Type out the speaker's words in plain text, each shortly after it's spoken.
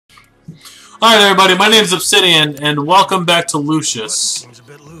Alright everybody, my name's Obsidian, and welcome back to Lucius. Seems a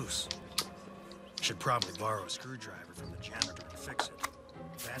bit loose. Should probably borrow a screwdriver from the janitor and fix it.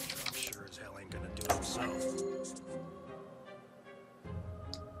 That job sure as hell ain't gonna do it himself.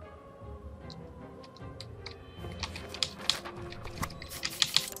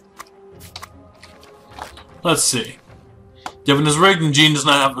 Let's see. Given is rigged and Gene does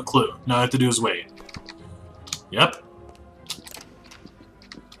not have a clue. Now all I have to do is wait. Yep.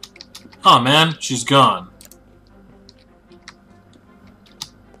 Oh man, she's gone.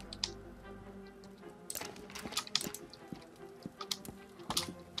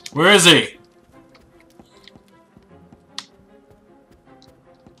 Where is he?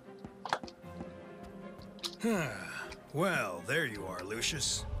 Well, there you are,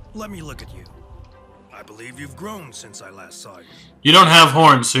 Lucius. Let me look at you. I believe you've grown since I last saw you. You don't have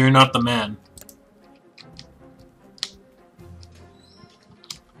horns, so you're not the man.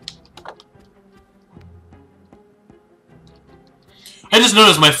 I just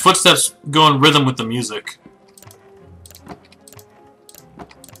noticed my footsteps go in rhythm with the music.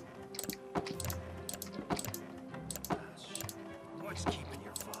 What's keeping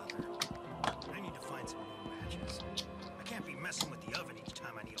your father? I need to find some new matches. I can't be messing with the oven each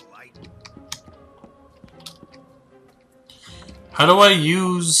time I need a light. How do I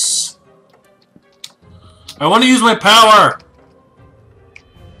use... I want to use my power!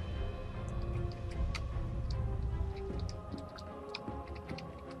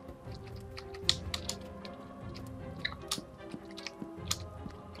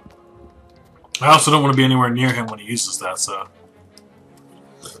 I also don't want to be anywhere near him when he uses that, so...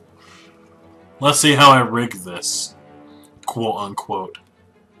 Let's see how I rig this. Quote unquote.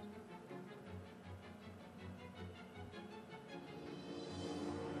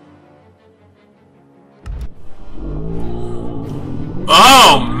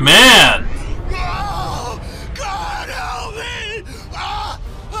 Oh, man! Oh, God help me!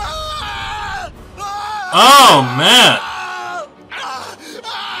 Oh, man!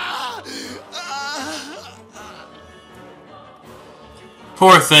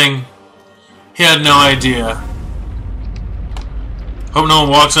 Poor thing. He had no idea. Hope no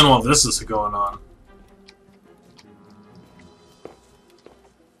one walks in while this is going on.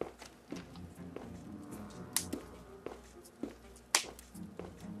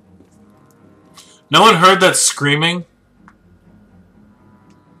 No one heard that screaming?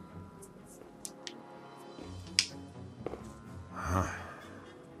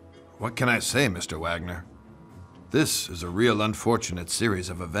 What can I say, Mr. Wagner? This is a real unfortunate series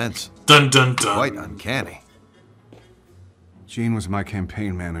of events. Dun dun dun. Quite uncanny. Gene was my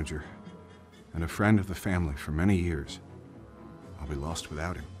campaign manager and a friend of the family for many years. I'll be lost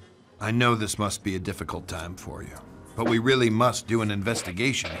without him. I know this must be a difficult time for you, but we really must do an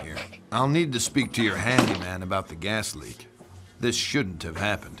investigation here. I'll need to speak to your handyman about the gas leak. This shouldn't have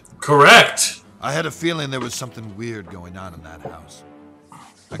happened. Correct. I had a feeling there was something weird going on in that house.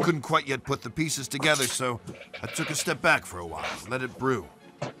 I couldn't quite yet put the pieces together, so I took a step back for a while, let it brew.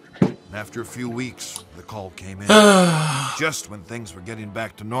 And after a few weeks, the call came in. Just when things were getting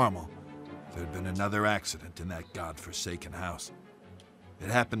back to normal, there'd been another accident in that godforsaken house. It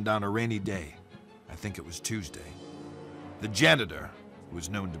happened on a rainy day. I think it was Tuesday. The janitor, who was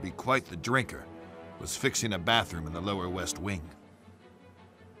known to be quite the drinker, was fixing a bathroom in the lower west wing.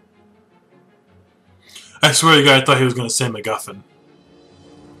 I swear to God, I thought he was going to say MacGuffin.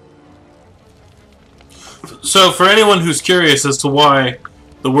 So, for anyone who's curious as to why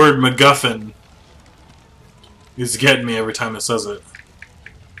the word MacGuffin is getting me every time it says it.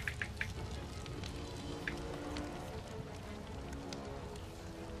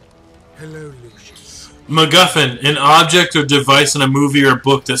 Hello, Lucius. MacGuffin, an object or device in a movie or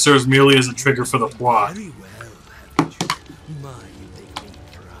book that serves merely as a trigger for the plot. Very well, haven't you? Mind make me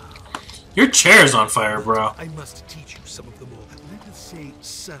proud. Your chair's on fire, bro. I must teach you some of the more, let us say,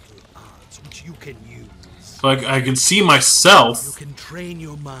 subtle arts which you can use. So I can see myself. You can train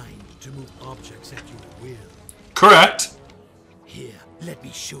your mind to move objects at your will. Correct. Here, let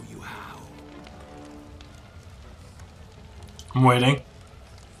me show you how. I'm waiting.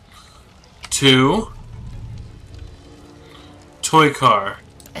 2. Toy car.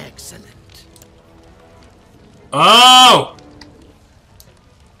 Excellent. Oh!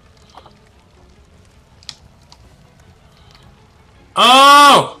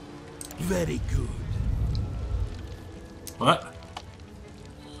 Oh! Very good. What?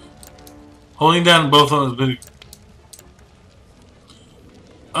 Holding down both of them.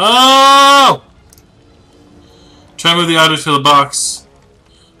 Oh! Try to move the object to the box.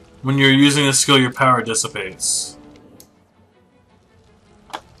 When you're using a skill, your power dissipates.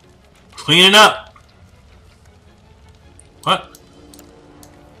 Clean it up. What?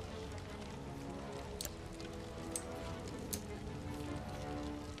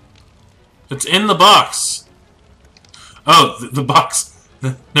 It's in the box. Oh, the box.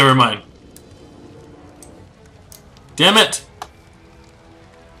 Never mind. Damn it.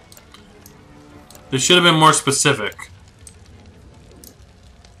 They should have been more specific.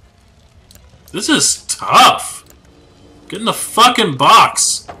 This is tough. Get in the fucking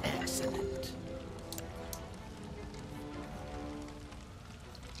box. Excellent.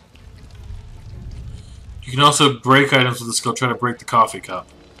 You can also break items with the skill. Try to break the coffee cup.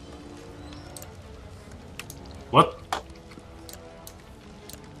 What?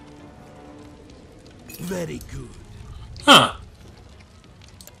 Very good. Huh.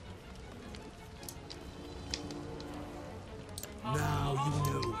 Now you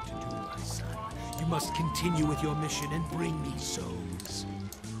know what to do, my son. You must continue with your mission and bring me souls.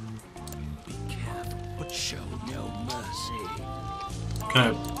 Be careful, but show no mercy.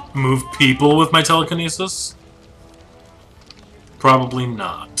 Can I move people with my telekinesis? Probably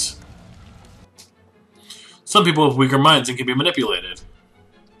not. Some people have weaker minds and can be manipulated.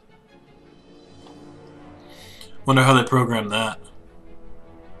 Wonder how they programmed that.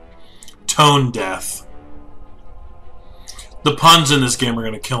 Tone deaf. The puns in this game are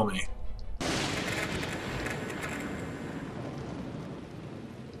gonna kill me.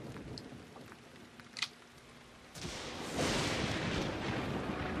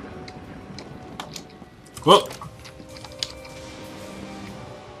 Whoa.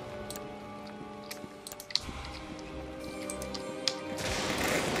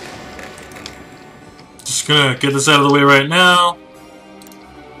 Just gonna get this out of the way right now.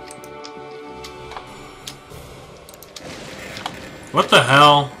 What the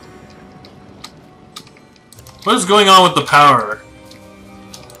hell? What is going on with the power?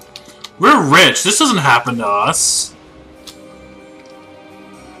 We're rich. This doesn't happen to us.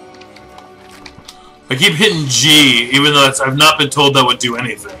 I keep hitting G, even though I've not been told that would do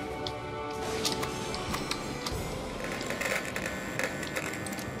anything.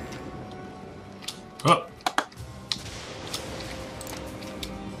 Oh.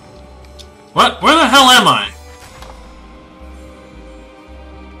 What? Where the hell am I?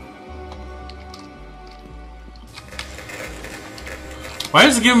 Why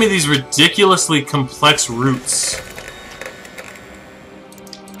is it giving me these ridiculously complex routes?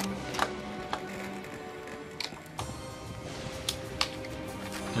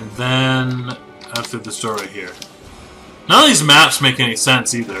 And then out through this door right here. None of these maps make any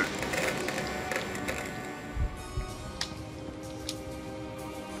sense either.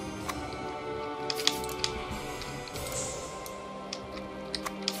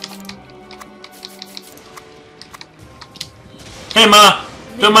 Hey, Ma!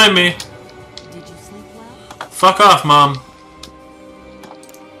 Don't mind me. Did you sleep well? Fuck off, Mom.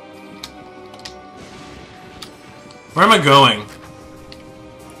 Where am I going?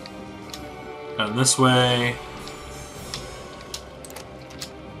 Down this way.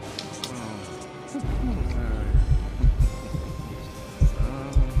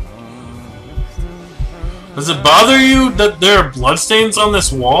 Does it bother you that there are bloodstains on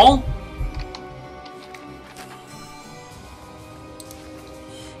this wall?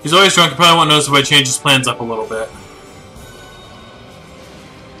 He's always drunk, he probably won't notice if I change his plans up a little bit.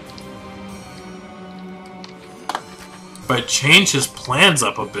 If I change his plans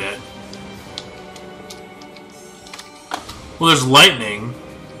up a bit... Well, there's lightning.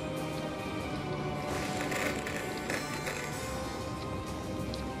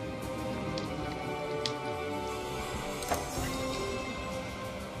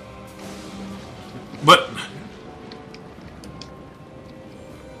 But...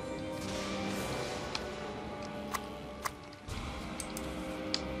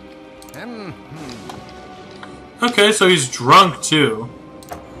 Okay, so he's drunk too.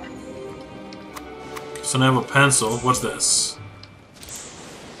 So now I have a pencil. What's this?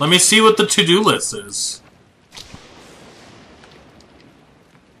 Let me see what the to-do list is.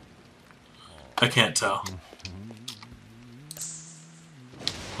 I can't tell.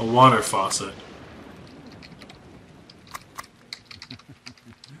 A water faucet.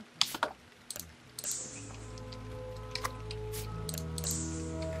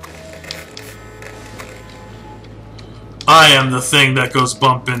 I am the thing that goes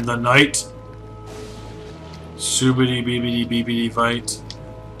bump in the night. Subity beebity beebity fight.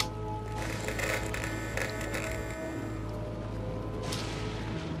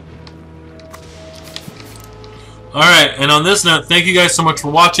 Alright, and on this note, thank you guys so much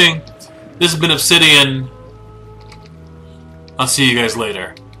for watching. This has been Obsidian. I'll see you guys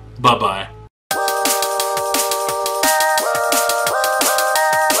later. Bye-bye.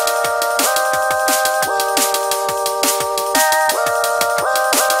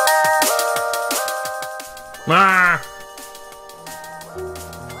 Ah!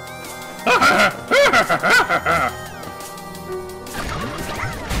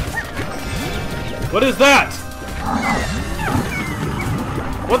 What is that?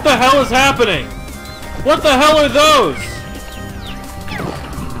 What the hell is happening? What the hell are those?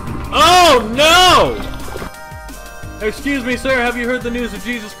 Oh no! Excuse me, sir, have you heard the news of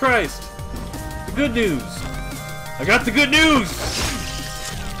Jesus Christ? The good news. I got the good news!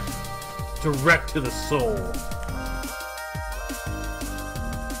 Direct to the soul.